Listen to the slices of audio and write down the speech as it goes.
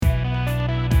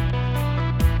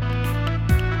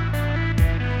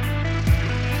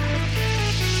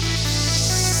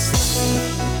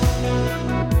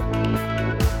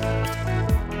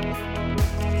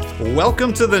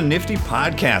Welcome to the NFFTY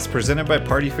podcast, presented by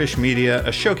Partyfish Media,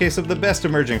 a showcase of the best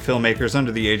emerging filmmakers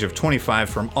under the age of 25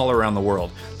 from all around the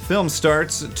world. Film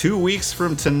starts 2 weeks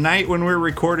from tonight when we're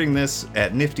recording this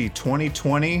at NFFTY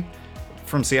 2020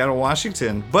 from Seattle,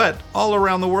 Washington. But all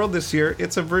around the world this year,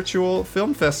 it's a virtual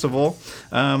film festival,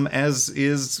 as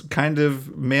is kind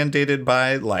of mandated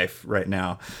by life right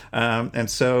now. And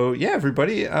so, yeah,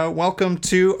 everybody, welcome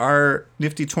to our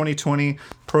NFFTY 2020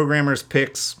 Programmers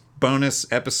Picks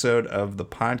bonus episode of the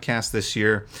podcast this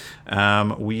year.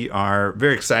 We are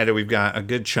very excited. We've got a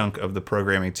good chunk of the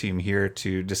programming team here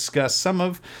to discuss some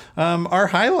of our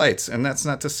highlights. And that's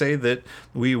not to say that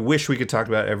we wish we could talk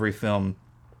about every film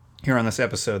here on this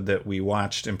episode that we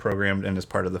watched and programmed and as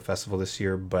part of the festival this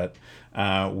year, but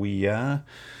we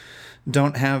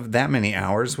don't have that many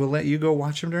hours. We'll let you go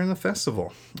watch them during the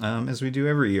festival, as we do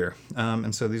every year.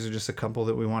 And so these are just a couple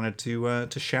that we wanted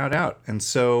to shout out. And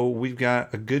so we've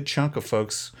got a good chunk of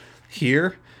folks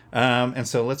here. And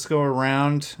so let's go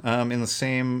around in the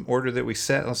same order that we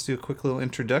set. Let's do a quick little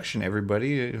introduction,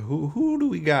 everybody. Who do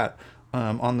we got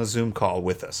on the Zoom call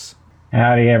with us?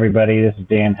 Howdy, everybody. This is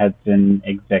Dan Hudson,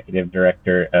 Executive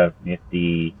Director of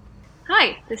NFFTY.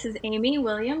 Hi, this is Amy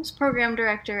Williams, Program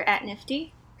Director at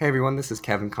NFFTY. Hey everyone, this is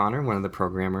Kevin Connor, one of the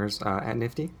programmers at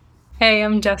NFFTY. Hey,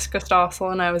 I'm Jessica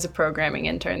Stossel, and I was a programming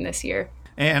intern this year.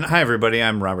 And hi, everybody.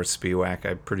 I'm Robert Spiewak.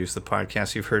 I produce the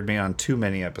podcast. You've heard me on too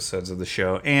many episodes of the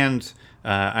show. And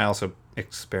I also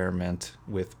experiment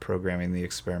with programming the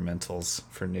experimentals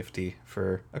for NFFTY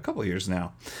for a couple years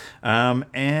now.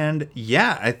 And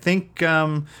yeah, I think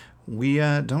we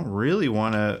don't really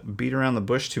want to beat around the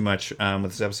bush too much with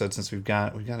this episode, since we've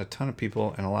got a ton of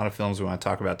people and a lot of films we want to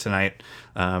talk about tonight,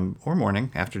 or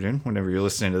morning, afternoon, whenever you're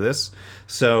listening to this.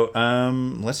 So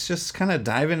let's just kind of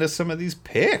dive into some of these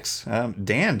picks.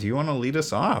 Dan, do you want to lead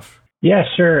us off? Yeah,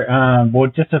 sure. Well,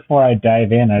 just before I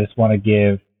dive in, I just want to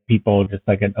give people just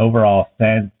like an overall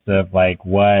sense of like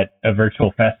what a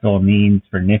virtual festival means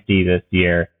for NFFTY this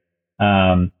year.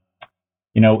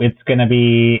 It's going to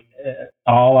be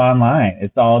all online.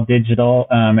 It's all digital.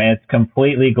 It's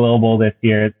completely global this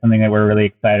year. It's something that we're really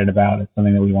excited about. It's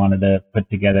something that we wanted to put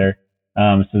together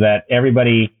so that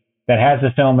everybody that has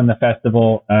a film in the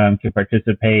festival can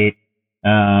participate.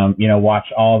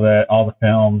 Watch all the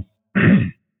films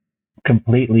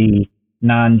completely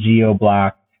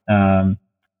non-geo-blocked.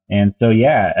 And so,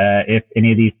 if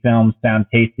any of these films sound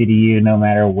tasty to you, no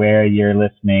matter where you're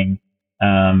listening,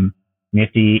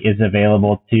 NFFTY is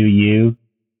available to you.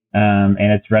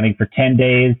 And it's running for 10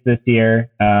 days this year,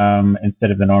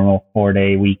 instead of the normal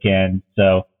 4-day weekend.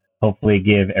 So hopefully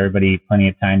give everybody plenty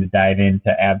of time to dive into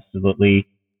absolutely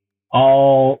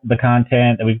all the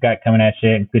content that we've got coming at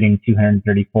you, including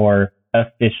 234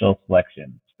 official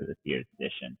selections for this year's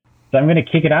edition. So I'm going to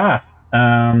kick it off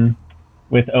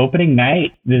with opening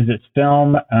night. There's this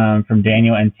film from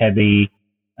Daniel and Tebby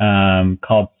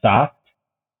called Soft,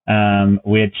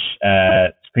 which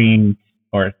screened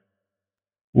or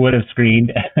would have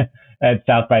screened at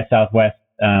South by Southwest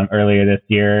earlier this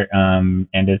year, and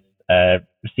has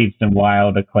received some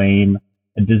wild acclaim,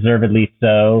 deservedly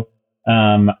so.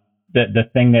 The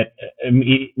thing that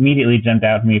immediately jumped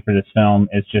out to me for this film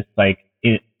is just like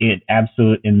it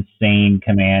absolute insane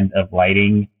command of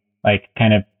lighting, like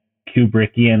kind of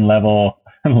Kubrickian level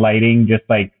lighting, just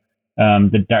like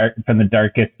from the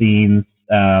darkest scenes,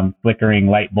 flickering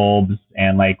light bulbs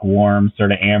and like warm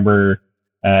sort of amber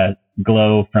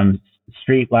glow from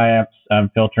street lamps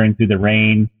filtering through the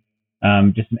rain.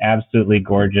 Just an absolutely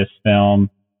gorgeous film,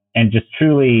 and just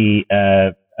truly a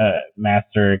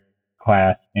master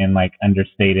class in like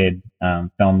understated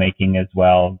filmmaking as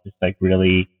well. Just like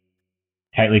really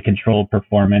tightly controlled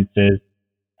performances,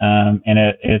 and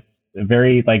it's a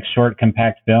very like short,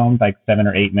 compact film, like 7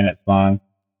 or 8 minutes long.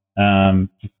 I'm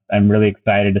really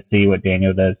excited to see what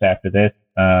Daniel does after this,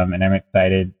 and I'm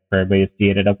excited for everybody to see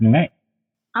it at opening night.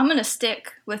 I'm going to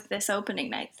stick with this opening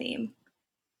night theme.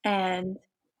 And,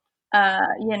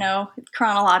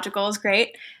 chronological is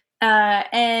great.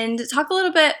 And talk a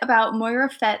little bit about Moira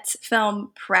Fett's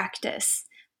film Practice.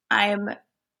 I'm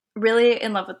really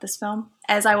in love with this film,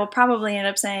 as I will probably end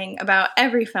up saying about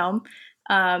every film.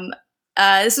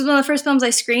 This was one of the first films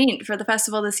I screened for the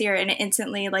festival this year, and it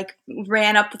instantly like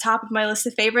ran up the top of my list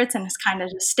of favorites and has kind of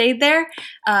just stayed there.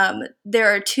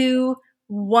 There are two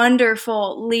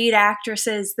wonderful lead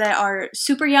actresses that are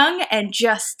super young and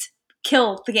just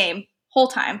kill the game whole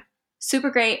time. Super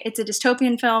great. It's a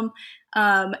dystopian film,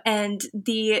 and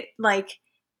the like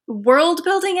world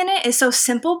building in it is so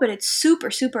simple, but it's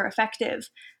super, super effective.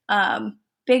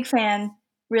 Big fan.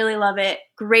 Really love it.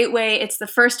 Great way. It's the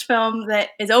first film that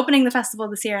is opening the festival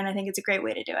this year, and I think it's a great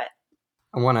way to do it.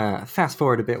 I want to fast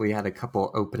forward a bit. We had a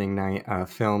couple opening night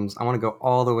films. I want to go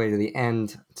all the way to the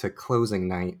end to closing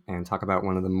night and talk about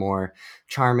one of the more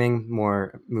charming,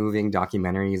 more moving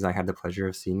documentaries I had the pleasure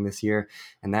of seeing this year.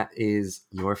 And that is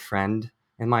Your Friend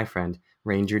and My Friend,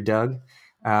 Ranger Doug.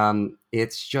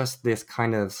 It's just this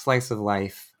kind of slice of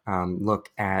life look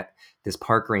at this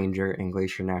park ranger in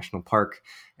Glacier National Park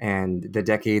and the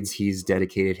decades he's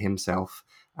dedicated himself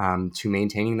to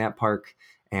maintaining that park,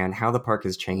 and how the park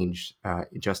has changed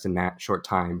just in that short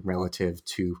time relative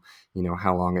to,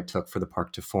 how long it took for the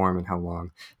park to form and how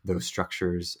long those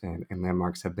structures and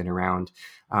landmarks have been around.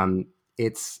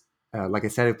 It's, like I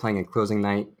said, playing a closing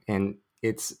night, and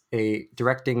it's a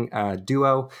directing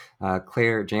duo,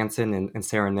 Claire Jansen and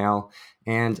Sarah Nell.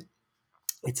 And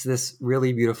it's this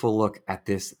really beautiful look at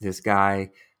this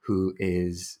guy who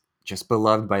is just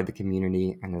beloved by the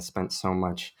community and has spent so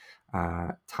much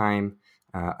time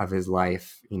of his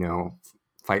life,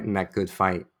 fighting that good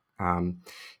fight.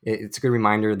 It's a good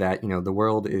reminder that the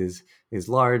world is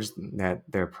large, that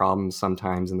there are problems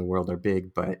sometimes in the world are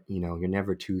big, but you're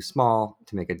never too small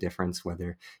to make a difference,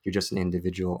 whether you're just an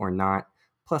individual or not.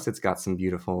 Plus, it's got some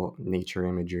beautiful nature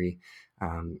imagery,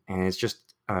 and it's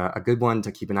just a good one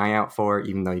to keep an eye out for,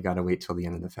 even though you got to wait till the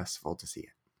end of the festival to see it.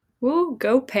 Woo,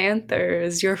 go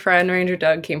Panthers. Your friend Ranger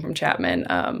Doug came from Chapman,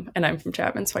 and I'm from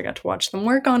Chapman, so I got to watch them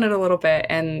work on it a little bit,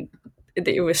 and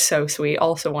it was so sweet.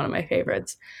 Also one of my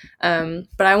favorites. But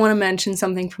I want to mention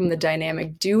something from the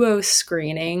Dynamic Duo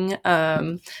screening,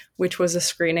 which was a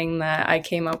screening that I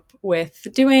came up with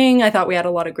doing. I thought we had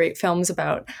a lot of great films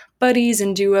about buddies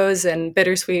and duos, and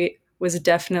Bittersweet was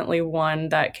definitely one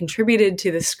that contributed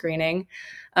to the screening.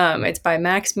 It's by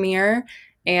Max Meir,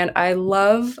 and I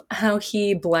love how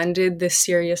he blended this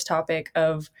serious topic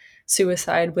of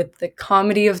suicide with the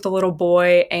comedy of the little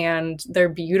boy and their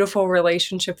beautiful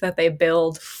relationship that they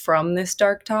build from this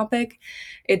dark topic.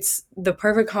 It's the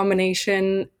perfect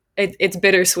combination. It's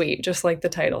bittersweet, just like the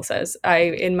title says.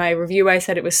 In my review, I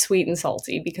said it was sweet and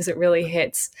salty because it really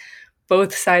hits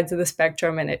both sides of the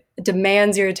spectrum and it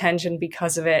demands your attention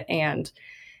because of it. And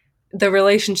the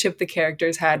relationship the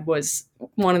characters had was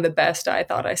one of the best I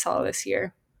thought I saw this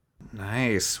year.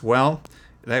 Nice. Well,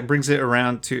 that brings it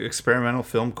around to Experimental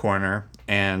Film Corner,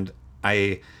 and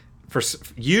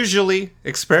usually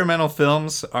experimental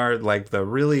films are like the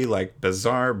really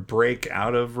bizarre break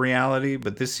out of reality,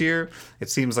 but this year it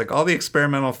seems like all the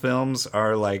experimental films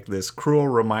are like this cruel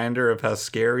reminder of how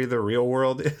scary the real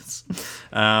world is,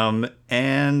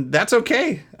 and that's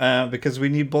okay because we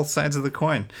need both sides of the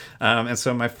coin. And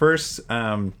so my first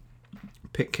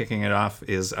pick kicking it off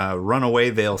is Runaway,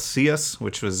 They'll See Us,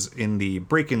 which was in the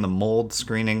Breaking the Mold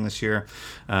screening this year,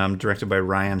 directed by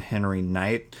Ryan Henry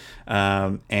Knight.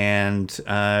 I'm not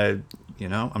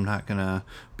going to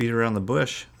beat around the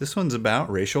bush. This one's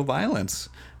about racial violence.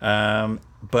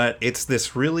 But it's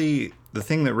the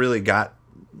thing that really got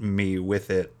me with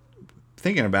it,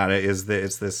 thinking about it, is that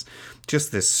it's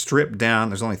this stripped down,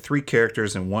 there's only 3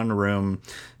 characters in one room,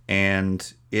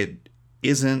 and it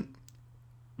isn't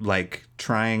like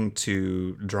trying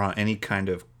to draw any kind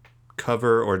of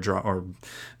cover or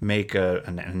make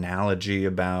an analogy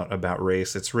about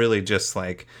race. It's really just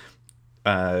like,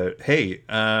 hey,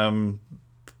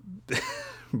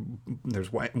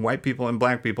 there's white people and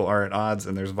black people are at odds,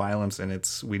 and there's violence, and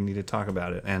we need to talk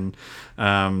about it. And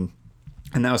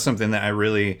that was something that I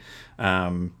really,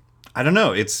 I don't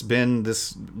know. It's been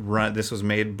this run. This was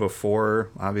made before,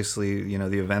 obviously,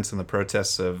 the events and the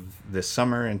protests of this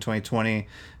summer in 2020,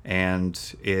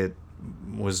 and it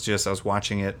was just, I was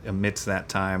watching it amidst that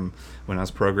time when I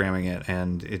was programming it,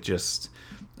 and it just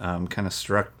kind of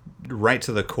struck right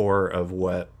to the core of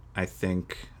what I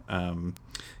think,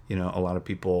 a lot of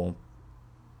people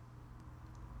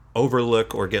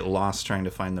overlook or get lost trying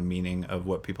to find the meaning of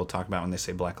what people talk about when they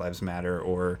say Black Lives Matter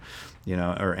or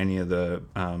any of the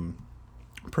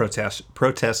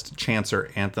protest chants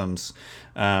or anthems,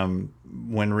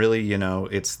 when really,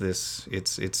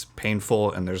 it's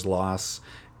painful and there's loss.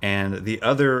 And the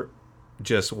other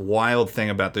just wild thing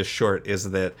about this short is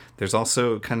that there's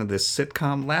also kind of this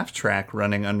sitcom laugh track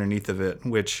running underneath of it,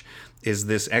 which is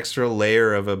this extra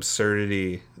layer of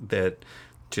absurdity that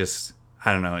just,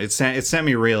 I don't know, it sent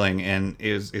me reeling, and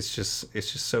it's just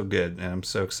so good, and I'm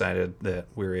so excited that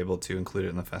we were able to include it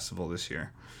in the festival this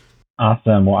year.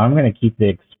 Awesome. Well, I'm going to keep the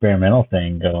experimental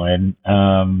thing going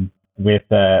with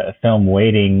a film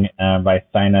Waiting by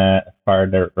Sina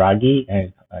Fardaragi.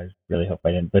 I really hope I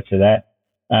didn't butcher that.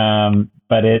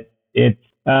 But it's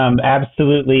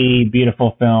absolutely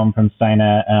beautiful film from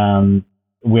Sina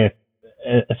with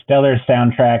a stellar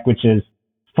soundtrack, which is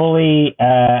fully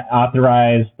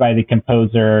authorized by the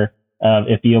composer of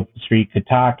If the Open Street Could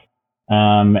Talk.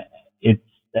 It's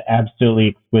an absolutely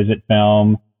exquisite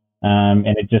film,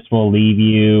 and it just will leave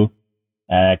you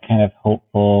kind of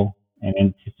hopeful and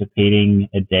anticipating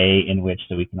a day in which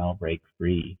that we can all break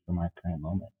free from our current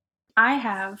moment. I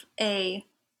have a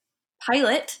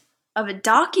pilot of a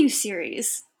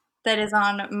docu-series that is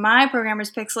on my Programmer's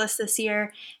Picks list this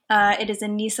year. It is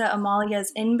Anissa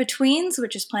Amalia's In-Betweens,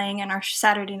 which is playing in our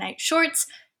Saturday Night Shorts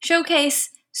showcase.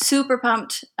 Super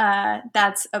pumped.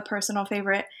 That's a personal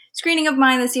favorite screening of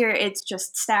mine this year. It's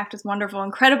just stacked with wonderful,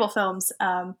 incredible films.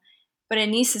 But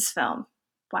Anissa's film,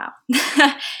 wow.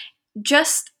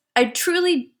 I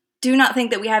truly do not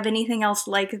think that we have anything else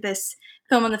like this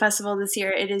film on the festival this year.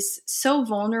 It is so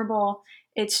vulnerable.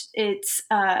 It's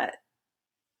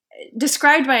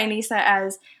described by Anissa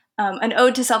as an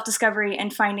ode to self-discovery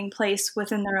and finding place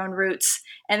within their own roots.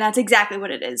 And that's exactly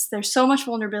what it is. There's so much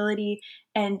vulnerability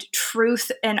and truth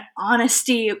and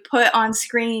honesty put on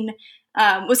screen,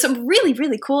 with some really,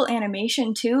 really cool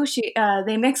animation too.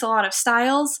 They mix a lot of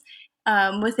styles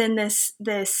within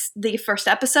the first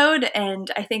episode.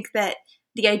 And I think that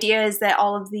the idea is that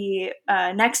all of the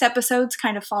next episodes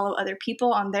kind of follow other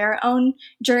people on their own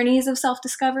journeys of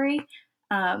self-discovery.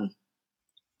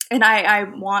 And I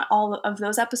want all of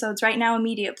those episodes right now,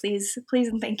 immediate, please,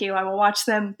 and thank you. I will watch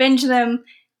them, binge them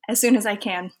as soon as I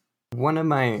can. One of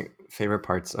my favorite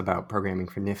parts about programming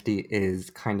for NFFTY is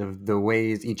kind of the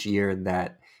ways each year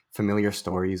that familiar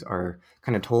stories are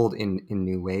kind of told in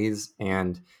new ways.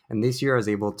 And this year I was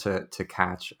able to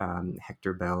catch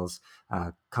Hector Bell's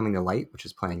Coming to Light, which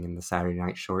is playing in the Saturday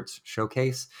Night Shorts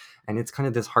showcase. And it's kind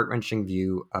of this heart-wrenching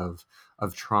view of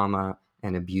trauma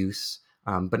and abuse,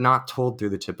 but not told through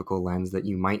the typical lens that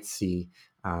you might see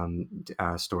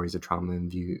stories of trauma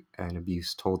and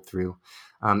abuse told through.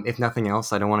 If nothing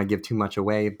else, I don't want to give too much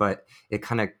away, but it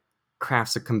kind of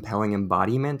crafts a compelling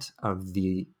embodiment of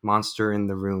the monster in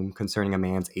the room concerning a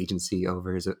man's agency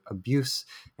over his abuse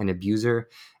and abuser.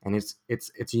 And it's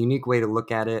a unique way to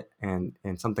look at it, and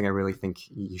something I really think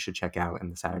you should check out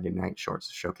in the Saturday Night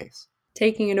Shorts showcase.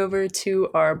 Taking it over to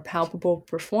our palpable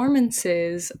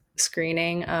performances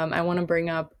screening, I want to bring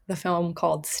up the film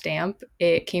called Stamp.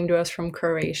 It came to us from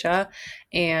Croatia,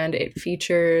 and it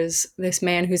features this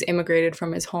man who's immigrated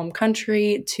from his home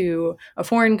country to a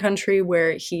foreign country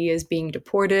where he is being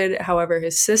deported. However,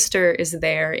 his sister is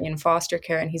there in foster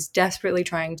care, and he's desperately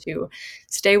trying to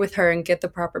stay with her and get the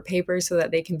proper papers so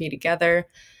that they can be together.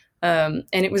 And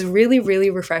it was really,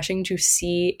 really refreshing to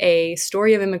see a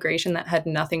story of immigration that had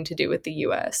nothing to do with the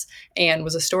US and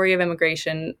was a story of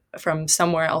immigration from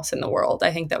somewhere else in the world.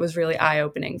 I think that was really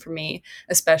eye-opening for me,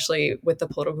 especially with the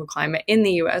political climate in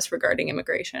the US regarding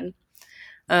immigration.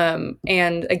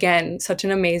 And again, such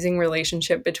an amazing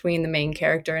relationship between the main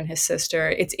character and his sister.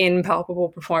 It's in palpable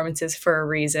performances for a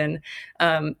reason.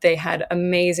 They had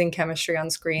amazing chemistry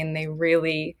on screen. They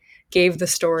really gave the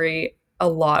story a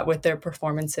lot with their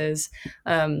performances.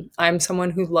 I'm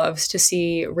someone who loves to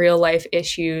see real life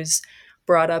issues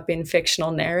brought up in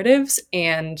fictional narratives,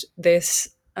 and this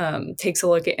takes a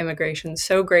look at immigration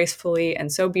so gracefully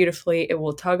and so beautifully. It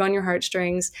will tug on your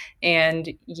heartstrings, and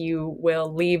you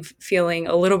will leave feeling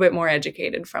a little bit more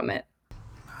educated from it.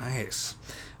 Nice.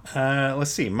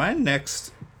 Let's see. My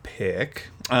next pick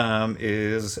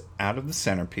is out of the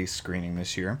Centerpiece screening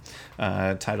this year,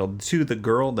 titled To the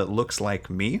Girl That Looks Like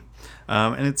Me.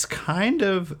 And it's kind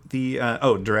of the,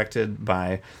 directed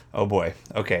by, oh boy,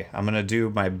 okay, I'm going to do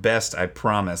my best, I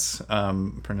promise,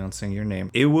 pronouncing your name,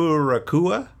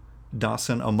 Iwurakua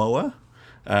Dawson Omoa.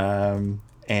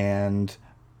 And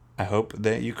I hope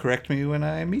that you correct me when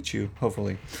I meet you,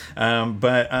 hopefully.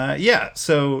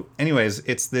 So anyways,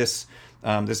 it's this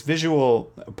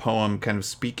visual poem kind of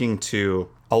speaking to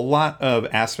a lot of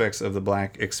aspects of the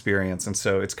Black experience. And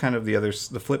so it's kind of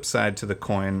the flip side to the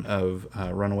coin of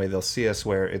Runaway They'll See Us,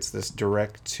 where it's this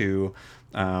direct to,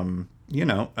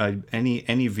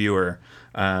 any viewer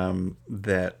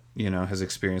that, has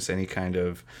experienced any kind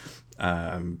of,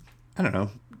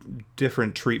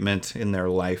 different treatment in their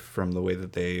life from the way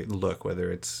that they look,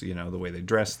 whether it's, the way they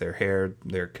dress, their hair,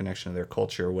 their connection to their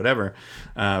culture, whatever.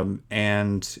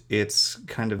 And it's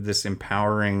kind of this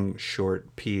empowering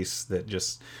short piece that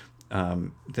just,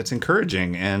 that's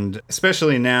encouraging. And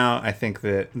especially now, I think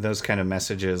that those kind of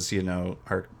messages,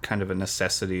 are kind of a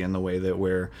necessity in the way that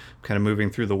we're kind of moving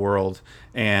through the world.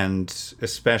 And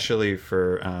especially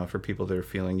for people that are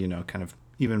feeling, kind of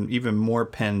even more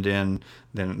penned in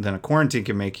than a quarantine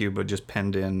can make you, but just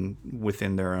penned in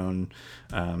within their own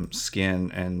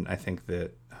skin. And I think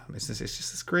that it's just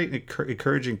this great,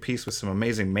 encouraging piece with some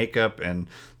amazing makeup and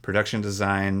production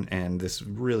design and this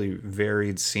really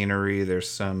varied scenery. There's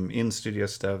some in-studio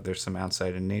stuff. There's some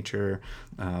outside in nature,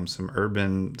 some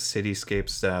urban cityscape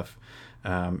stuff,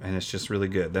 and it's just really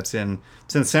good. It's in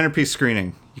Centerpiece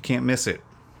screening. You can't miss it.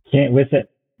 Can't miss it.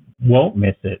 Won't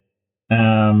miss it.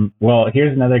 Well,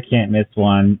 here's another can't miss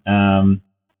one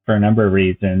for a number of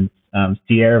reasons.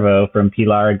 Ciervo from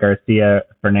Pilar Garcia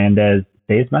Fernandez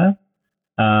Sesma,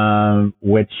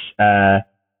 which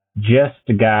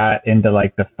just got into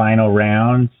like the final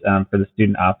rounds for the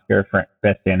Student Oscar for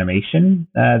Best Animation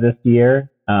this year.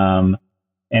 And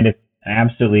it's an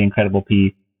absolutely incredible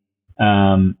piece.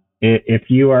 If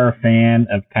you are a fan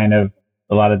of kind of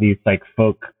a lot of these like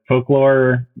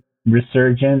folklore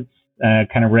resurgence,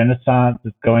 kind of renaissance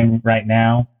that's going right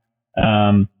now,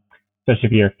 especially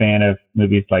if you're a fan of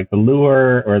movies like The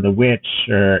Lure or The Witch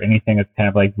or anything that's kind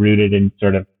of like rooted in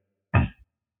sort of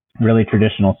really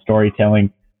traditional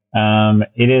storytelling.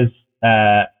 It is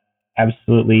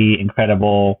absolutely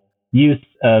incredible use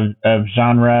of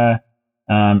genre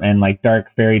and like dark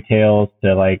fairy tales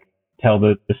to like tell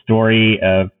the story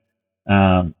of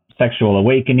sexual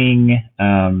awakening,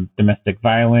 domestic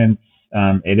violence.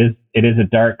 It is a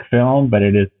dark film, but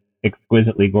it is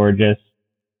exquisitely gorgeous.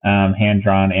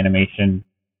 Hand-drawn animation.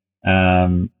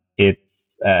 It's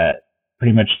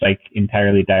pretty much like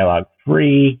entirely dialogue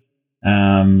free,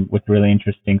 with really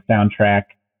interesting soundtrack.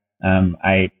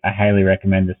 I highly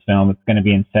recommend this film. It's going to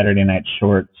be in Saturday Night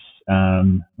Shorts,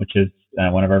 which is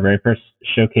one of our very first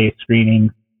showcase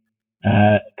screenings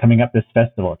coming up this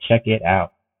festival. Check it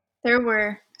out. There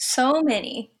were so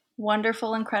many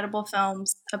wonderful, incredible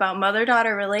films about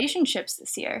mother-daughter relationships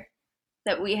this year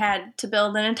that we had to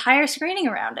build an entire screening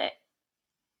around it.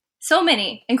 So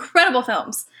many incredible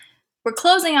films. We're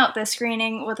closing out this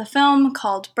screening with a film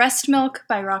called Breast Milk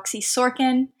by Roxy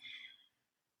Sorkin.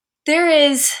 There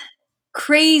is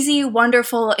crazy,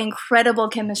 wonderful, incredible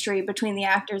chemistry between the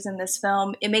actors in this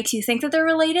film. It makes you think that they're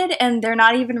related, and they're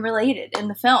not even related in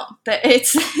the film.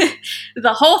 It's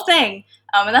the whole thing.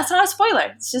 And that's not a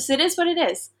spoiler. It's just, it is what it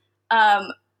is.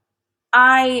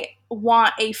 I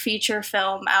want a feature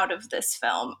film out of this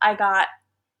film. I got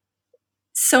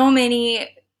so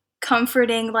many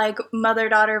comforting, like,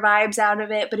 mother-daughter vibes out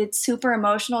of it, but it's super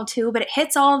emotional too. But it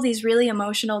hits all of these really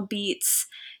emotional beats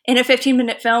in a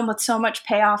 15-minute film with so much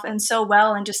payoff and so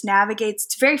well, and just navigates.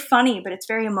 It's very funny, but it's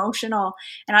very emotional.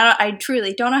 And I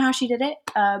truly don't know how she did it.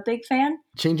 Big fan.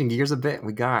 Changing gears a bit,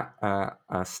 we got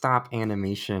a stop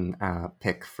animation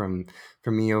pick from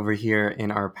me over here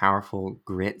in our Powerful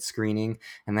Grit screening,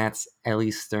 and that's Ellie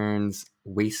Stern's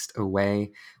Waste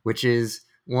Away, which is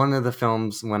one of the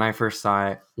films, when I first saw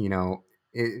it,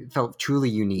 it felt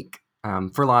truly unique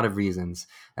for a lot of reasons.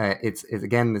 It's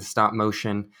again, the stop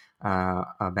motion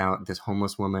about this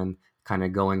homeless woman kind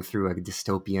of going through a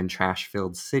dystopian,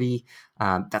 trash-filled city.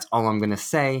 That's all I'm going to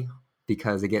say,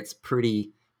 because it gets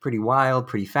pretty wild,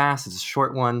 pretty fast. It's a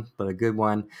short one, but a good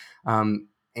one.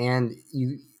 And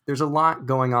there's a lot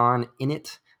going on in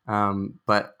it.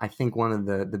 But I think one of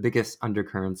the biggest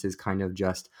undercurrents is kind of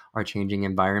just our changing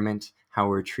environment, how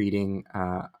we're treating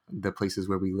the places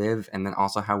where we live, and then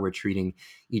also how we're treating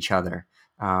each other.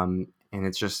 And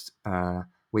it's just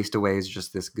Waste Away is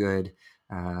just this good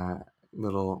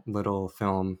little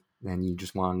film, and you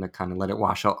just want to kind of let it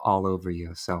wash all over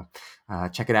you. So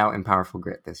check it out in Powerful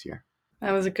Grit this year.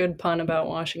 That was a good pun about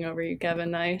washing over you, Kevin.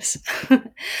 Nice.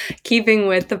 Keeping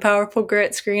with the Powerful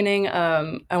Grit screening,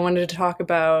 I wanted to talk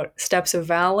about Steps of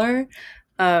Valor.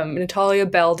 Natalia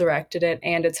Bell directed it,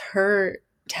 and it's her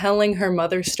telling her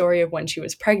mother's story of when she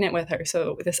was pregnant with her.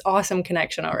 So this awesome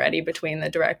connection already between the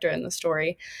director and the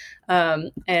story.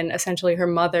 And essentially her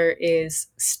mother is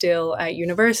still at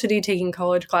university taking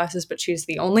college classes, but she's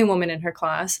the only woman in her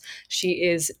class. She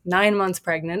is 9 months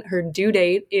pregnant. Her due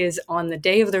date is on the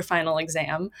day of their final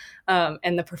exam.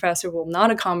 And the professor will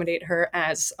not accommodate her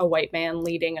as a white man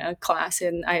leading a class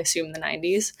in, I assume, the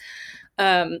 90s.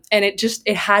 And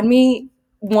it had me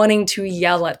wanting to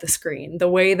yell at the screen. The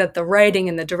way that the writing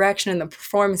and the direction and the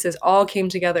performances all came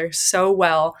together so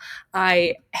well.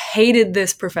 I hated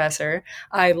this professor.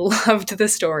 I loved the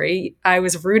story. I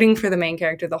was rooting for the main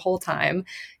character the whole time.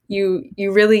 You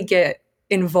really get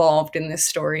involved in this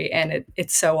story, and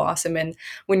it's so awesome. And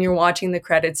when you're watching the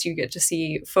credits, you get to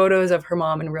see photos of her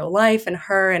mom in real life and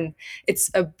her, and it's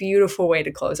a beautiful way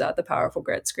to close out the Powerful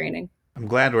Grit screening. I'm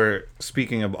glad we're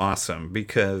speaking of awesome,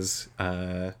 because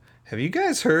have you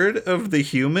guys heard of the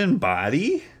human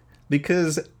body?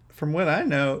 Because from what I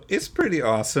know, it's pretty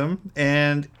awesome.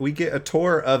 And we get a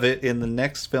tour of it in the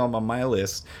next film on my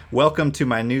list, Welcome to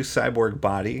My New Cyborg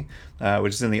Body,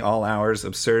 which is in the All Hours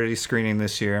Absurdity screening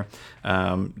this year,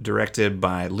 directed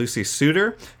by Lucy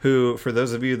Suter, who, for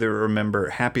those of you that remember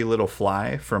Happy Little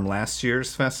Fly from last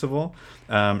year's festival,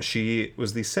 she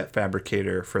was the set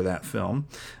fabricator for that film.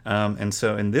 And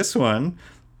so in this one,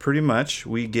 pretty much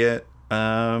we get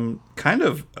kind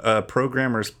of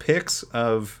programmer's picks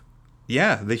of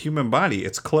the human body.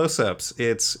 It's close-ups.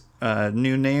 It's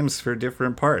new names for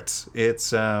different parts. It's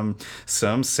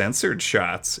some censored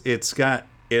shots. It's got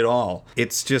it all.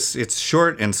 It's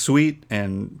short and sweet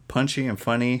and punchy and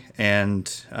funny, and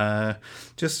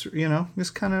just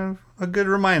kind of a good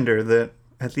reminder that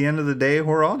at the end of the day,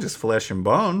 we're all just flesh and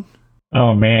bone.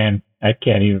 Oh man, I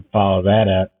can't even follow that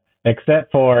up.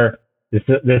 Except for this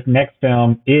next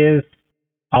film is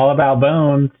all about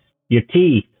bones, your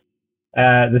teeth.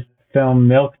 This film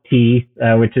Milk Teeth,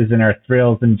 which is in our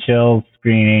Thrills and Chills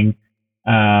screening.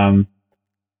 This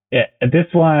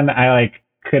one I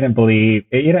couldn't believe.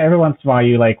 Every once in a while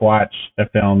you watch a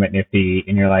film at NFFTY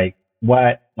and you're like,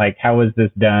 what? How was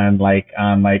this done?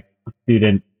 On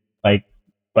student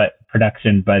but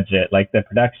production budget. The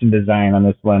production design on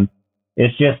this one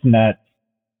is just nuts.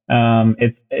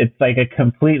 It's like a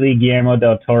completely Guillermo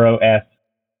del Toro-esque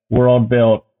world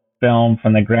built film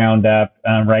from the ground up,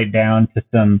 right down to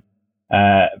some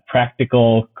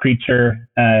practical creature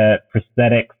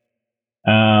prosthetics.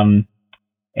 And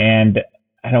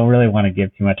I don't really want to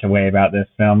give too much away about this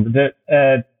film.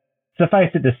 Suffice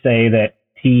it to say that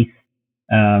teeth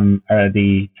are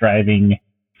the driving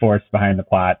force behind the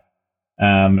plot.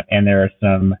 And there are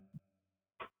some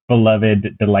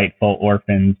beloved, delightful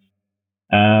orphans.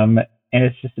 And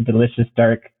it's just a delicious,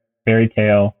 dark fairy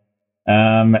tale.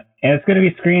 And it's going to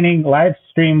be screening live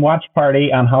stream watch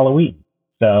party on Halloween.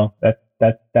 So that's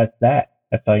that.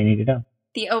 That's all you need to know.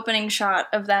 The opening shot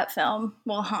of that film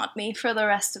will haunt me for the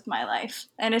rest of my life.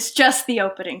 And it's just the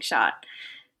opening shot.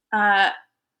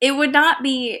 It would not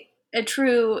be a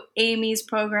true Amy's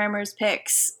Programmer's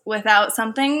Picks without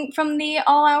something from the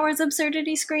All Hours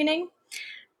Absurdity screening.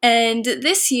 And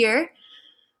this year,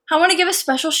 I want to give a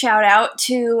special shout out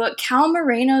to Cal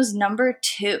Moreno's Number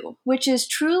 2, which is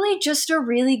truly just a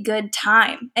really good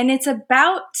time. And it's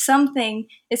about tackling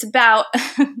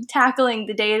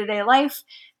the day-to-day life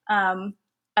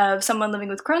of someone living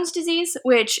with Crohn's disease,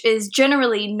 which is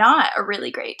generally not a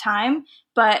really great time,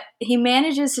 but he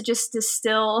manages to just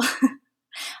distill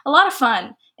a lot of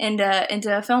fun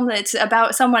into a film that's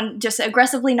about someone just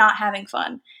aggressively not having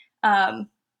fun.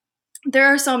 There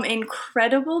are some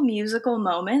incredible musical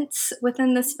moments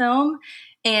within this film,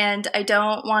 and I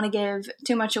don't want to give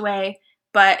too much away,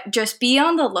 but just be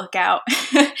on the lookout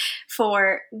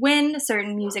for when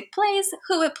certain music plays,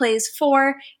 who it plays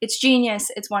for. It's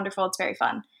genius, it's wonderful, it's very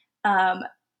fun.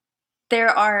 There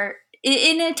are,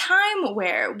 in a time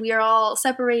where we are all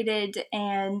separated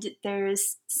and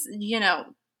there's,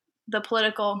 the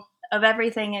political of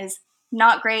everything is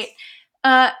not great,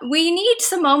 we need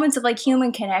some moments of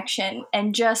human connection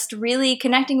and just really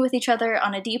connecting with each other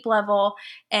on a deep level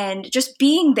and just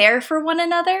being there for one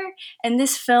another. And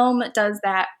this film does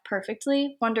that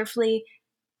perfectly, wonderfully.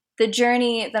 The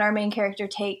journey that our main character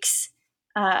takes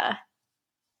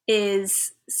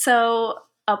is so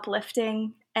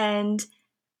uplifting and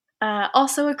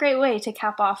also a great way to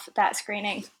cap off that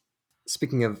screening.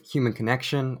 Speaking of human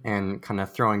connection and kind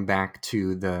of throwing back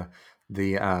to the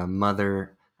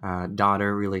mother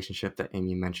daughter relationship that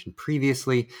Amy mentioned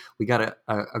previously, we got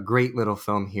a great little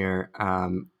film here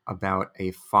about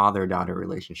a father-daughter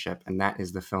relationship, and that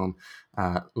is the film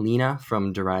Lena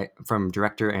from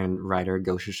director and writer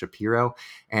Gosha Shapiro.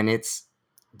 And it's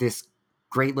this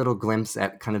great little glimpse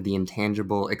at kind of the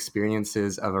intangible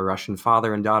experiences of a Russian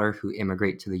father and daughter who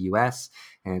immigrate to the U.S.,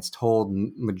 and it's told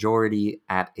majority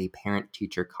at a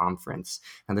parent-teacher conference.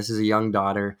 And this is a young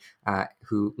daughter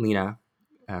who, Lena,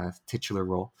 titular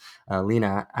role,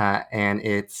 Lena, and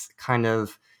it's kind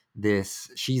of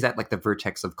this, she's at the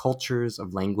vertex of cultures,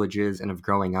 of languages, and of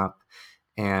growing up.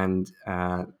 And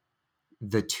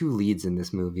the two leads in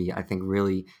this movie, I think,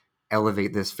 really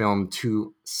elevate this film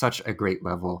to such a great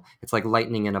level. It's like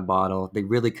lightning in a bottle. They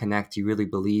really connect. You really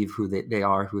believe who they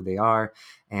are.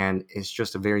 And it's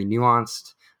just a very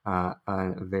nuanced, a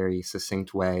very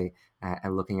succinct way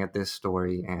at looking at this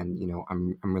story. And,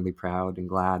 I'm really proud and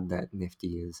glad that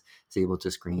NFFTY is able to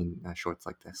screen shorts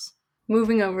like this.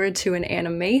 moving over to an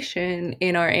animation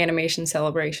in our animation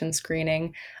celebration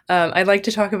screening, I'd like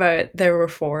to talk about There Were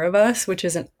Four of Us, which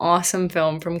is an awesome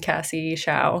film from Cassie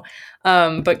Shao.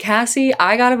 But Cassie,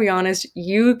 I gotta be honest,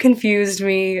 you confused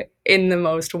me in the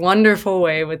most wonderful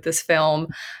way with this film.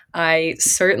 I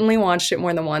certainly watched it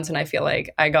more than once, and I feel like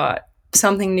I got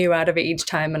something new out of it each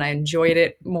time, and I enjoyed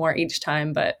it more each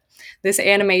time. But this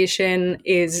animation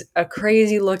is a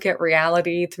crazy look at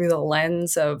reality through the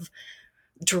lens of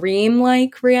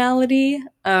dreamlike reality.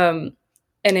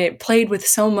 And it played with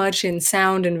so much in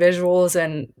sound and visuals,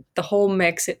 and the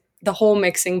whole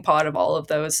mixing pot of all of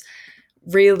those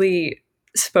really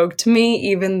spoke to me,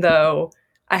 even though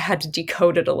I had to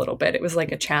decode it a little bit. It was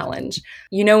like a challenge.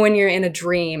 You know, when you're in a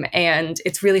dream and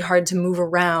it's really hard to move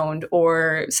around,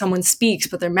 or someone speaks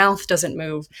but their mouth doesn't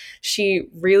move, she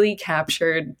really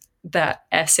captured that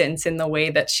essence in the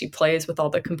way that she plays with all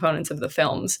the components of the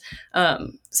films.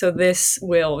 So this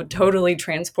will totally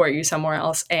transport you somewhere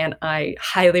else, and I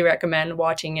highly recommend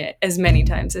watching it as many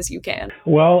times as you can.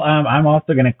 Well, I'm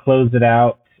also going to close it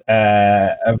out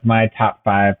of my top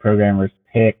 5 programmers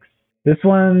picks. This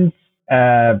one's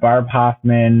Barb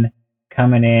Hoffman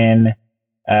coming in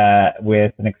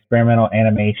with an experimental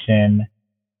animation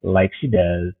like she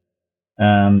does.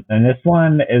 And this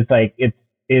one is like,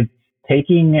 it's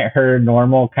taking her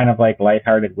normal kind of like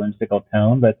lighthearted, whimsical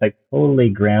tone, but it's like totally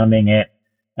grounding it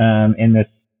in this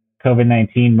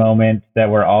COVID-19 moment that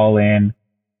we're all in.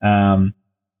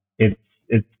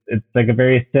 It's like a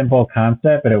very simple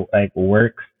concept, but it like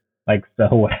works like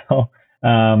so well.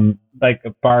 Like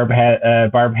Barb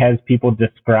has people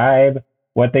describe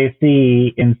what they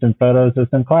see in some photos of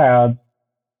some clouds,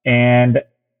 and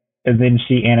then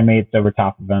she animates over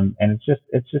top of them, and it's just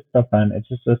so fun. It's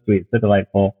just so sweet, so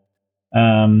delightful.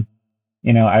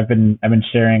 You know, I've been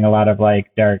sharing a lot of like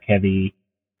dark, heavy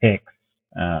picks,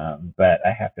 but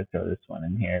I have to throw this one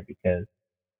in here because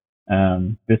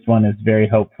this one is very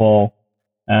hopeful.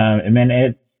 And then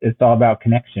it's all about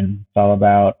connection. It's all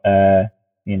about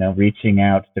you know, reaching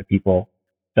out to people.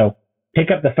 So pick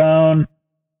up the phone.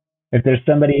 If there's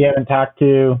somebody you haven't talked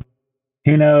to,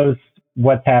 who knows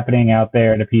what's happening out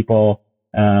there to people,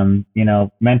 you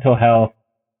know, mental health,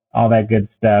 all that good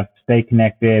stuff. Stay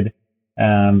connected,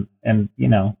 and, you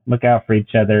know, look out for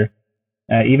each other.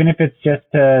 Even if it's just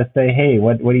to say, hey,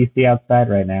 what do you see outside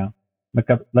right now?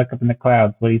 Look up in the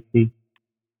clouds. What do you see?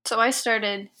 So I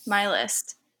started my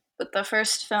list with the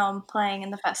first film playing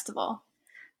in the festival,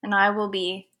 and I will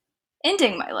be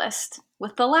ending my list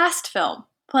with the last film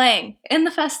playing in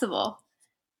the festival.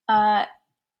 I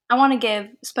want to give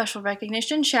special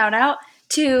recognition, shout out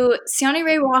to Sione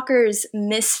Ray Walker's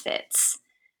Misfits.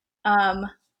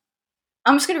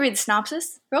 I'm just going to read the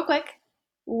synopsis real quick.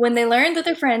 When they learn that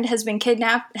their friend has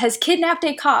kidnapped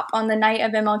a cop on the night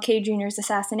of MLK Jr.'s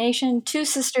assassination, two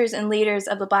sisters and leaders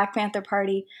of the Black Panther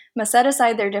Party must set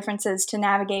aside their differences to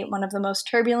navigate one of the most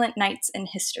turbulent nights in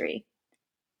history.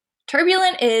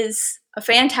 Turbulent is a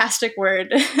fantastic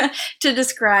word to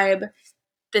describe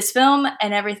this film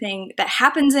and everything that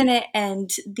happens in it and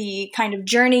the kind of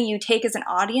journey you take as an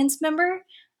audience member.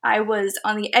 I was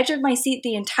on the edge of my seat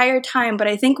the entire time, but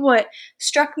I think what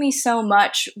struck me so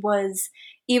much was,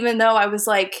 even though I was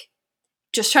like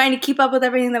just trying to keep up with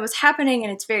everything that was happening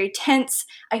and it's very tense,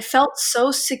 I felt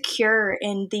so secure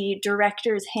in the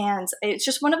director's hands. It's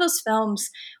just one of those films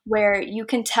where you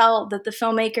can tell that the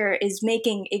filmmaker is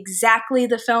making exactly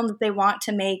the film that they want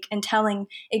to make and telling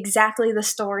exactly the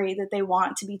story that they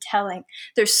want to be telling.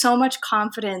 There's so much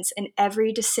confidence in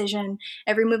every decision,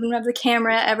 every movement of the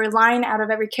camera, every line out of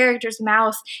every character's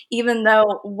mouth, even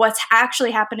though what's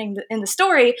actually happening in the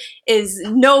story is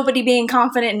nobody being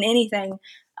confident in anything.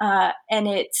 And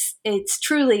it's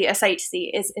truly a sight to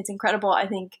see. It's incredible. I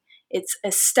think it's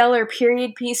a stellar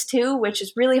period piece too, which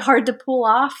is really hard to pull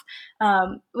off,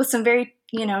 with some very,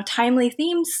 you know, timely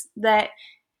themes that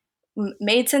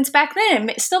made sense back then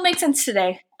and still make sense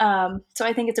today. So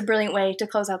I think it's a brilliant way to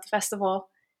close out the festival.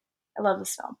 I love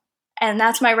this film. And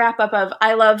that's my wrap up of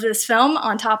I love this film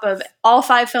on top of all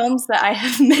 5 films that I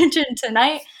have mentioned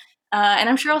tonight. And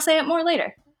I'm sure I'll say it more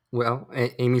later. Well,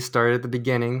 Amy started at the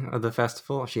beginning of the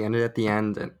festival. She ended at the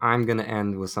end, and I'm going to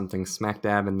end with something smack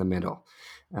dab in the middle.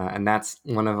 And that's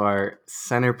one of our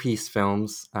centerpiece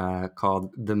films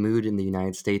called The Mood in the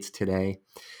United States Today.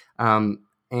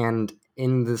 And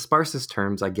in the sparsest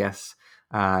terms, I guess,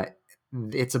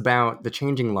 it's about the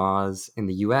changing laws in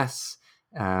the U.S.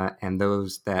 And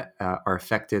those that are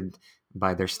affected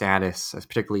by their status, as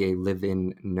particularly a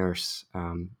live-in nurse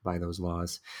by those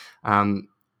laws.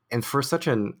 And for such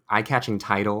an eye-catching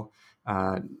title,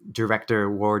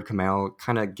 director Ward Kamel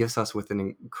kind of gives us with an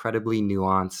incredibly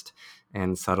nuanced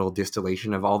and subtle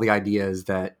distillation of all the ideas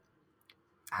that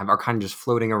are kind of just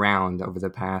floating around over the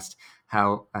past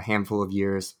how a handful of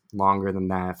years, longer than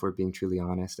that, if we're being truly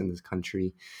honest, in this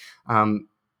country. And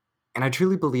I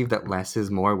truly believe that less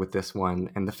is more with this one.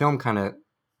 And the film kind of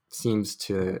seems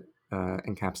to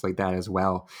encapsulate that as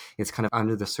well. It's kind of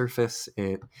under the surface.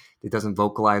 It doesn't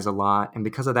vocalize a lot. And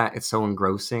because of that, it's so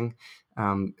engrossing.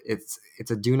 It's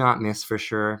a do not miss for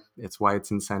sure. It's why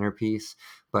it's in Centerpiece.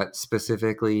 But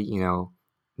specifically, you know,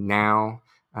 now,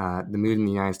 the mood in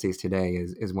the United States today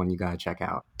is one you got to check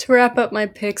out. To wrap up my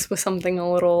picks with something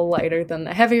a little lighter than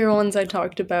the heavier ones I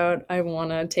talked about, I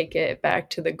want to take it back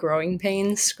to the Growing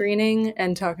Pains screening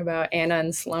and talk about Anna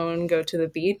and Sloane Go to the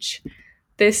Beach.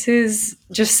 This is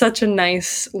just such a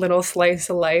nice little slice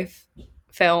of life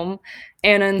film.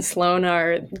 Anna and Sloane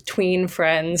are tween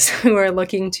friends who are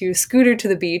looking to scooter to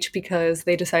the beach because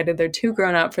they decided they're too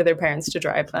grown up for their parents to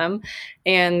drive them.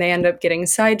 And they end up getting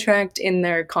sidetracked in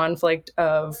their conflict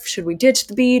of, should we ditch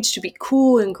the beach to be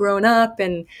cool and grown up?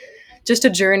 And just a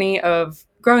journey of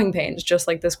growing pains, just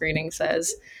like the screening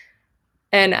says.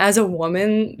 And as a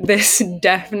woman, this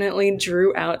definitely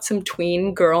drew out some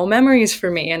tween girl memories for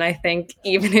me. And I think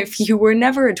even if you were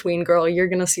never a tween girl, you're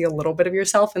going to see a little bit of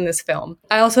yourself in this film.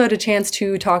 I also had a chance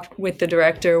to talk with the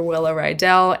director, Willa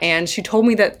Rydell, and she told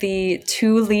me that the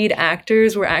two lead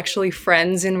actors were actually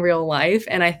friends in real life.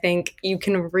 And I think you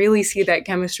can really see that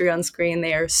chemistry on screen.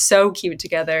 They are so cute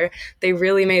together. They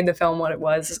really made the film what it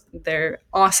was. They're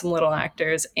awesome little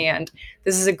actors. And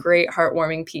this is a great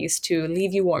heartwarming piece to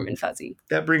leave you warm and fuzzy.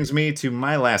 That brings me to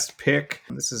my last pick.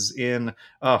 This is in,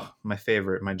 my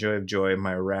favorite, my joy of joy,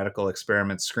 my Radical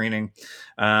Experiment screening,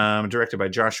 directed by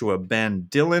Joshua Ben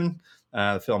Dillon.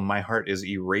 The film My Heart is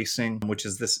Erasing, which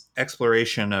is this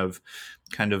exploration of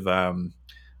kind of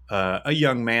a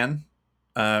young man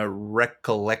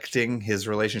recollecting his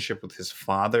relationship with his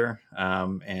father,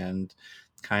 and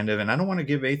I don't want to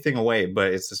give anything away,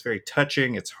 but it's just very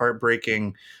touching. It's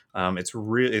heartbreaking.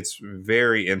 It's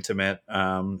very intimate.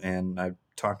 And I've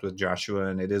talked with Joshua,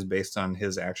 and it is based on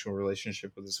his actual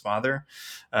relationship with his father.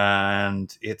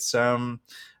 And it's, I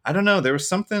don't know, there was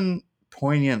something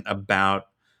poignant about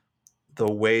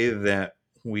the way that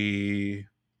we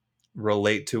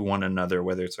relate to one another,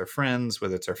 whether it's our friends,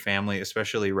 whether it's our family,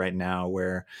 especially right now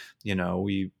where, you know,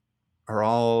 we're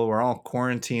all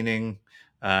quarantining,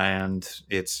 and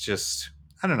it's just,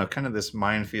 I don't know, kind of this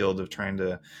minefield of trying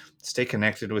to stay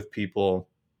connected with people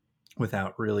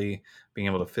without really being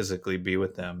able to physically be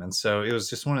with them. And so it was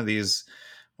just one of these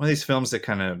films that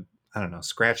kind of, I don't know,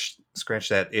 scratch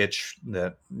that itch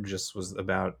that just was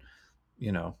about,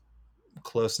 you know,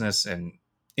 closeness and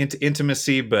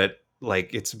intimacy, but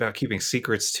like it's about keeping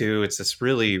secrets too. It's this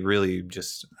really, really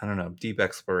just, I don't know, deep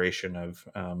exploration of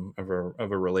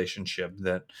a relationship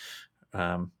that,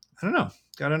 I don't know,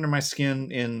 got under my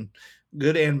skin in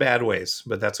good and bad ways,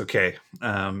 but that's okay.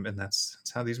 And that's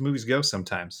how these movies go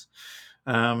sometimes.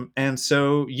 And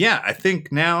so, yeah, I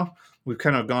think now we've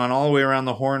kind of gone all the way around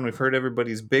the horn. We've heard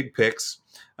everybody's big picks.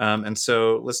 And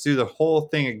so let's do the whole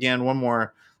thing again one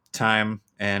more time,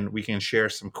 and we can share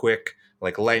some quick,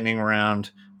 like, lightning round,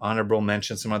 honorable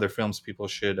mention, some other films people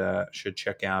should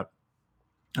check out.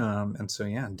 And so,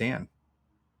 yeah, Dan,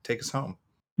 take us home.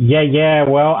 Yeah.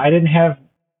 Well, I didn't have,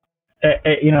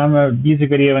 I'm a music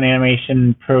video and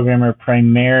animation programmer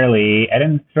primarily. I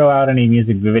didn't throw out any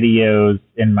music videos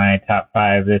in my top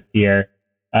 5 this year.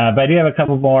 But I do have a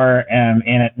couple more, and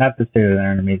not to say that there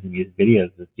aren't amazing music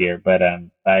videos this year, but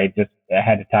I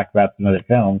had to talk about some other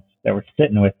films that were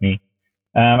sitting with me.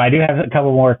 I do have a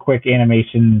couple more quick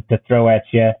animation to throw at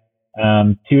you.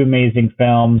 2 amazing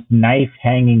films, Knife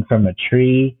Hanging from a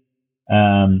Tree.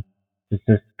 Just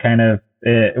this kind of,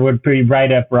 it would be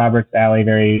right up Robert's alley,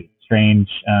 very strange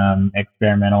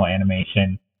experimental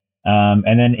animation.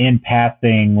 And then In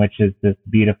Passing, which is this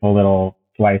beautiful little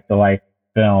slice of life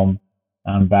film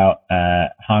about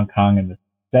Hong Kong in the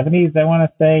 70s, I want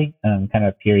to say, kind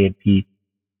of period piece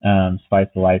slice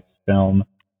of life film.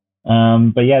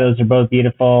 But yeah, those are both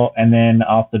beautiful. And then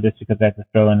also, just because I have to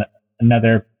throw in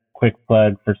another quick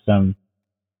plug for some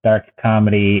dark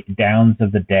comedy, Downs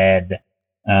of the Dead,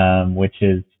 which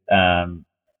is going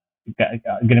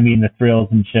to be in the Thrills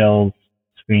and Chills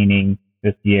screening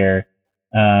this year.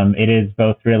 It is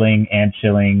both thrilling and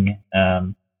chilling.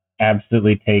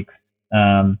 Absolutely takes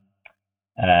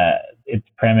its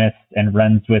premise and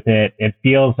runs with it. It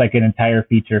feels like an entire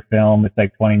feature film. It's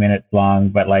like 20 minutes long,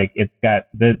 but like it's got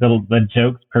the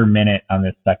jokes per minute on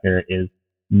this sucker is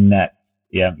nuts.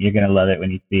 Yeah, you're gonna love it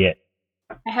when you see it.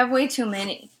 I have way too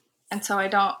many, and so I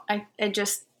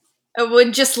I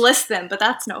would just list them, but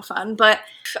that's no fun. But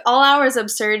All Hours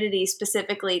Absurdity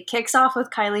specifically kicks off with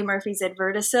Kylie Murphy's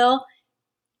Advertisil.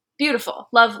 Beautiful,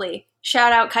 lovely.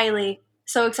 Shout out Kylie.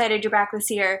 So excited you're back this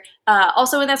year.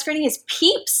 Also in that screening is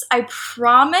Peeps. I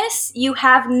promise you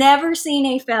have never seen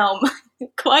a film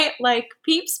quite like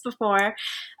Peeps before.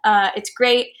 It's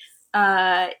great.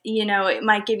 It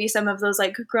might give you some of those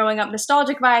like growing up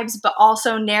nostalgic vibes, but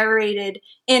also narrated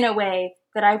in a way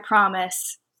that I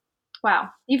promise, wow,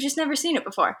 you've just never seen it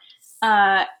before.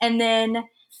 And then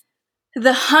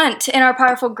The Hunt in our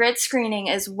Powerful Grit screening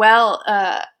as well.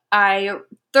 I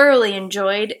thoroughly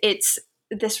enjoyed. It's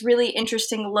this really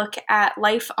interesting look at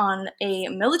life on a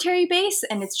military base,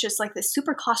 and it's just like this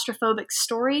super claustrophobic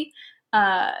story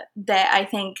that I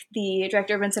think the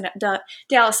director Vincent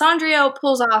D'Alessandro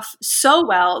pulls off so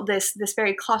well. This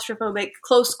very claustrophobic,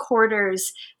 close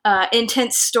quarters,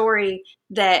 intense story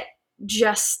that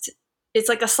just, it's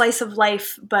like a slice of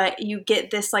life, but you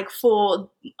get this like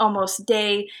full almost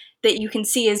day that you can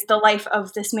see is the life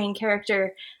of this main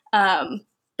character,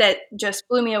 that just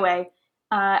blew me away.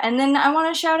 And then I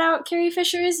want to shout out Carrie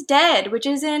Fisher is Dead, which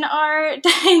is in our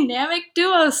dynamic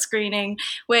duo screening,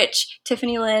 which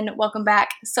Tiffany Lynn, welcome back.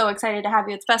 So excited to have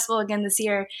you at the festival again this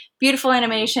year. Beautiful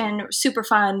animation, super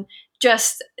fun,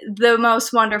 just the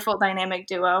most wonderful dynamic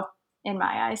duo in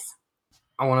my eyes.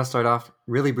 I want to start off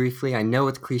really briefly. I know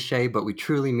it's cliche, but we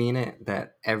truly mean it,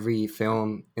 that every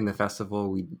film in the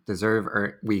festival we deserve,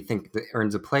 or we think that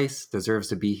earns a place, deserves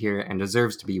to be here, and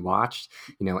deserves to be watched.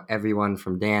 Everyone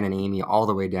from Dan and Amy all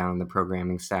the way down the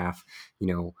programming staff,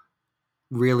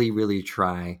 really, really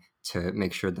try to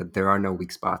make sure that there are no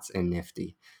weak spots in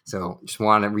NFFTY. So just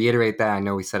want to reiterate that. I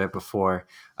know we said it before.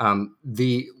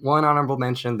 The one honorable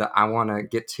mention that I want to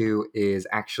get to is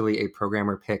actually a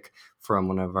programmer pick from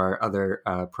one of our other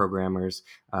programmers,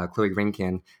 Chloe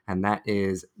Rinkin, and that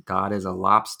is God is a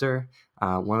Lobster,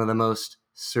 one of the most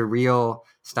surreal,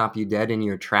 stop you dead in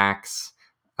your tracks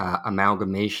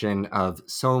amalgamation of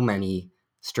so many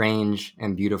strange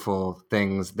and beautiful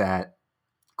things that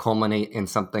culminate in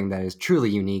something that is truly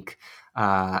unique.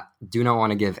 Do not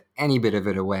want to give any bit of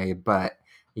it away, but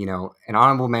an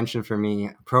honorable mention for me,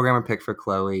 a programmer pick for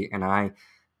Chloe, and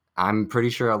I'm pretty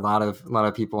sure a lot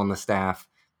of people on the staff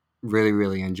really,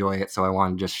 really enjoy it. So I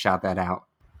want to just shout that out.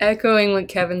 Echoing what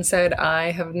Kevin said, I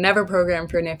have never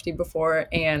programmed for NFFTY before,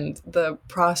 and the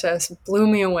process blew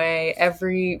me away.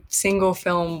 Every single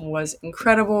film was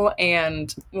incredible,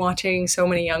 and watching so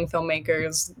many young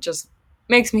filmmakers just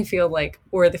makes me feel like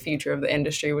we're the future of the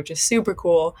industry, which is super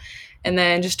cool. And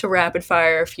then just to rapid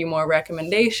fire a few more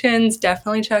recommendations,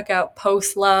 definitely check out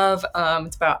Post Love.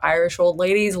 It's about Irish old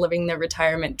ladies living their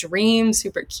retirement dream,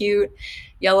 super cute.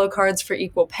 Yellow Cards for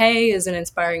Equal Pay is an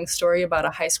inspiring story about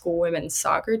a high school women's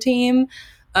soccer team.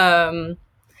 Kitchlets,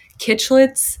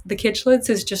 The Kitchlets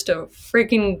is just a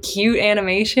freaking cute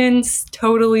animation,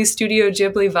 totally Studio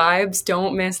Ghibli vibes.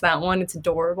 Don't miss that one, it's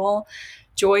adorable.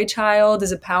 Joy Child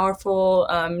is a powerful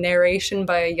narration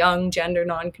by a young gender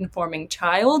non-conforming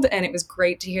child, and it was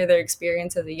great to hear their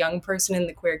experience as a young person in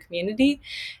the queer community.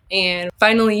 And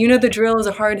finally, You Know the Drill is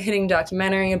a hard-hitting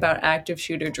documentary about active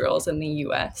shooter drills in the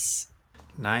US.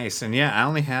 Nice. And yeah, I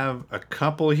only have a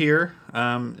couple here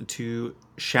to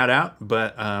shout out,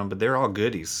 but they're all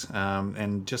goodies,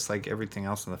 and just like everything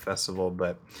else in the festival.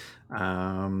 But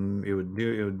it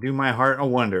would do my heart a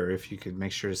wonder if you could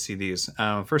make sure to see these.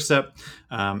 First up,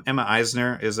 Emma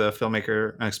Eisner is a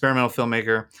filmmaker, an experimental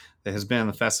filmmaker that has been in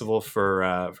the festival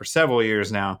for several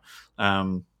years now,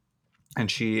 and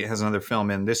she has another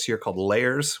film in this year called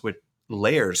Layers, with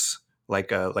layers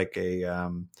like a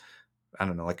I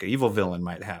don't know, like an evil villain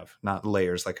might have, not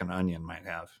layers like an onion might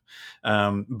have.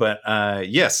 But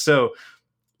yes, so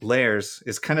Layers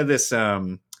is kind of this,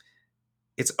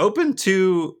 it's open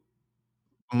to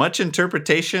much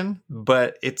interpretation,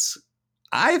 but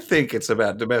I think it's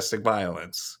about domestic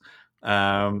violence.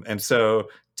 And so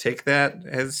take that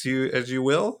as you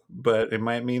will, but it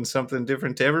might mean something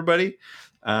different to everybody.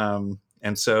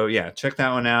 And so, yeah, check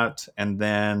that one out. And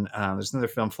then there's another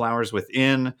film, Flowers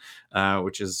Within,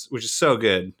 which is so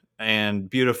good and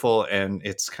beautiful. And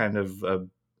it's kind of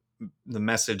the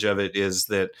message of it is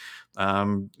that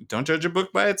don't judge a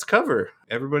book by its cover.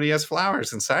 Everybody has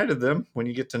flowers inside of them when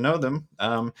you get to know them.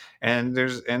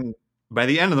 And by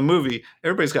the end of the movie,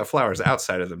 everybody's got flowers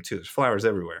outside of them too. There's flowers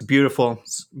everywhere. Beautiful,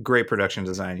 it's great production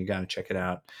design. You got to check it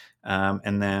out.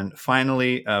 And then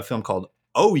finally, a film called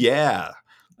Oh Yeah,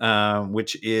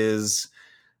 which is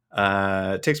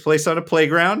takes place on a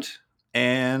playground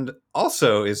and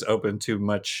also is open to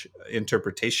much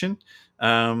interpretation.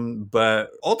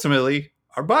 But ultimately,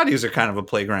 our bodies are kind of a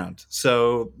playground.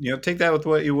 So take that with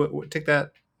what you take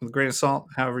that with a grain of salt,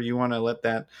 however you want to let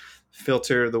that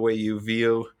filter the way you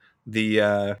view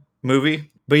the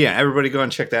movie. But yeah, everybody go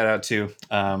and check that out too.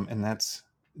 And that's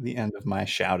the end of my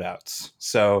shout outs.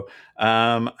 So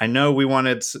I know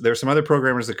there's some other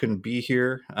programmers that couldn't be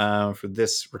here for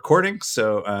this recording.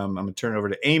 So I'm going to turn it over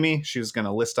to Amy. She was going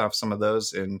to list off some of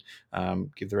those and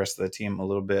give the rest of the team a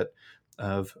little bit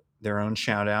of their own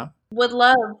shout out. Would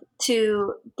love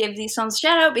to give these films a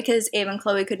shout out because Abe and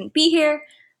Chloe couldn't be here.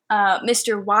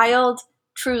 Mr. Wild,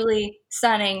 truly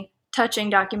stunning, touching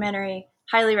documentary.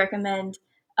 Highly recommend.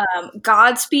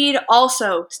 Godspeed,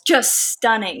 also just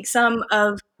stunning. Some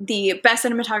of the best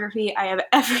cinematography I have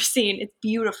ever seen. It's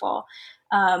beautiful.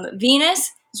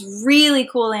 Venus is really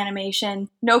cool animation.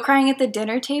 No Crying at the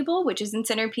Dinner Table, which is in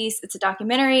Centerpiece. It's a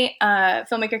documentary.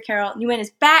 Filmmaker Carol Newman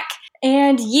is back.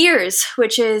 And Years,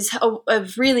 which is a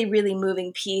really, really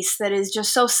moving piece that is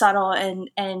just so subtle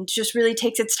and just really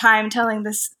takes its time telling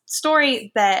this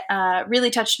story that really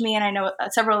touched me. And I know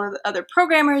several other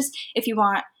programmers. If you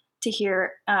want to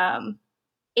hear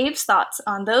Abe's thoughts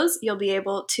on those, you'll be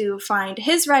able to find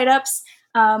his write-ups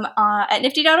at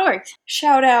NFFTY.org.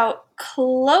 Shout out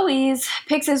Chloe's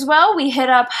picks as well. We hit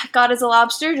up God is a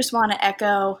Lobster. Just want to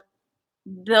echo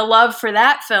the love for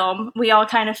that film. We all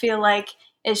kind of feel like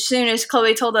as soon as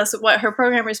Chloe told us what her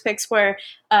programmer's picks were,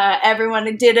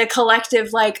 everyone did a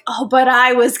collective like, oh, but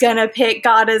I was going to pick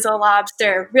God is a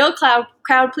Lobster. Real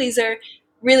crowd pleaser.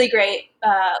 Really great.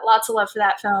 Lots of love for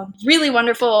that film. Really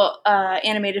wonderful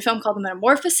animated film called The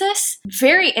Metamorphosis.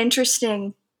 Very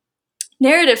interesting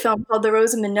narrative film called The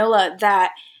Rose of Manila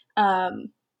that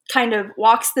kind of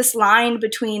walks this line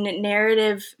between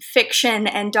narrative fiction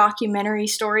and documentary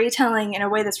storytelling in a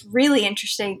way that's really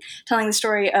interesting, telling the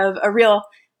story of a real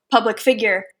public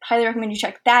figure. Highly recommend you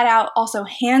check that out. Also,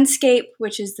 Handscape,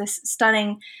 which is this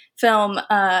stunning film,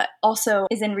 also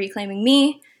is in Reclaiming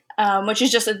Me, which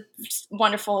is just a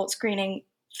wonderful screening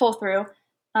full through.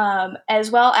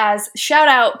 As well as shout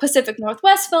out Pacific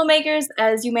Northwest filmmakers.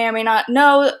 As you may or may not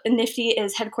know, NFFTY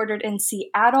is headquartered in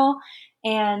Seattle,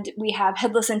 and we have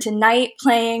Headless Into Night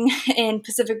playing in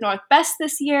Pacific Northwest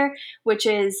this year, which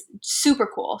is super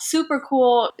cool. Super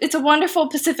cool. It's a wonderful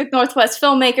Pacific Northwest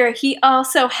filmmaker. He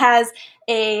also has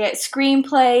a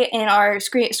screenplay in our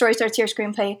Story Starts Here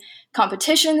screenplay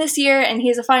competition this year, and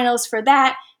he's a finalist for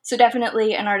that. So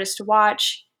definitely an artist to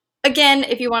watch. Again,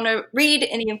 if you want to read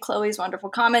any of Chloe's wonderful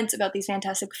comments about these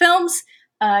fantastic films,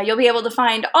 you'll be able to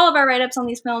find all of our write-ups on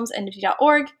these films at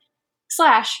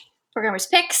nfty.org/programmers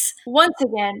picks. Once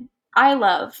again, I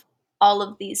love all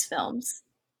of these films,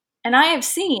 and I have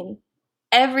seen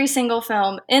every single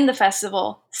film in the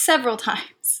festival several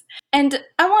times. And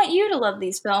I want you to love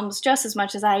these films just as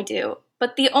much as I do,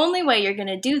 but the only way you're going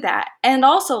to do that and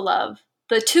also love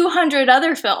the 200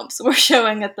 other films we're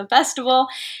showing at the festival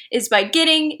is by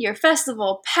getting your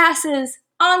festival passes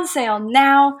on sale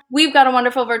now. We've got a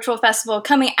wonderful virtual festival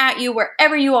coming at you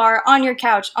wherever you are, on your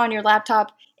couch, on your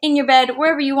laptop, in your bed,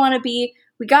 wherever you want to be.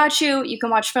 We got you. You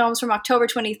can watch films from October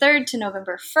 23rd to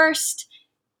November 1st.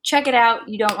 Check it out.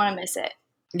 You don't want to miss it.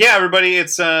 Yeah, everybody,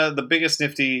 it's the biggest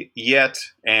NFFTY yet,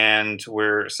 and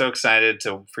we're so excited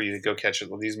for you to go catch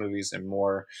these movies and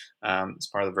more as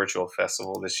part of the virtual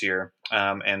festival this year.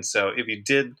 And so if you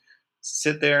did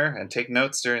sit there and take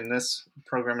notes during this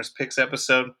Programmer's Picks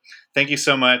episode, thank you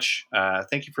so much.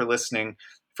 Thank you for listening.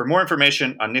 For more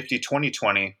information on NFFTY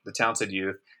 2020, the talented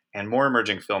youth, and more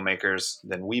emerging filmmakers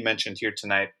than we mentioned here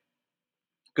tonight,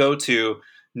 go to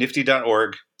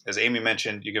nifty.org. As Amy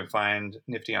mentioned, you can find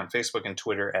NFFTY on Facebook and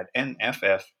Twitter at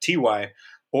NFFTY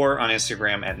or on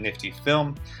Instagram at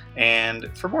NFFTYFilm. And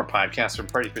for more podcasts from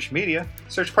Partyfish Media,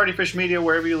 search Partyfish Media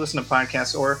wherever you listen to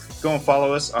podcasts, or go and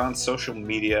follow us on social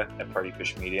media at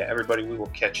Partyfish Media. Everybody, we will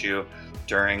catch you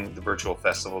during the virtual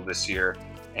festival this year.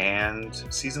 And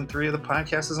season 3 of the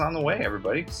podcast is on the way,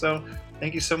 everybody. So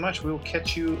thank you so much. We will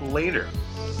catch you later.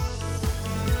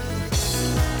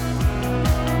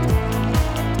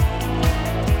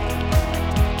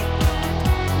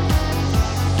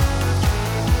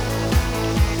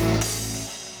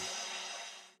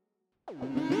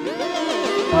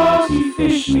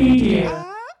 Partyfish Media.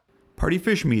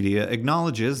 Partyfish Media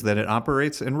acknowledges that it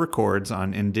operates and records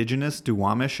on indigenous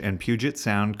Duwamish and Puget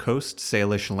Sound Coast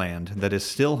Salish land that is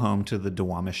still home to the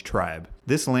Duwamish tribe.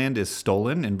 This land is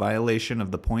stolen in violation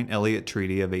of the Point Elliott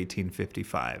Treaty of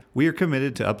 1855. We are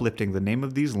committed to uplifting the name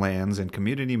of these lands and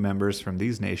community members from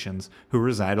these nations who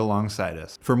reside alongside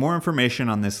us. For more information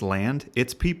on this land,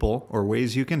 its people, or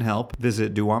ways you can help,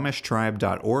 visit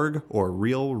duwamishtribe.org or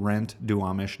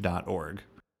realrentduwamish.org.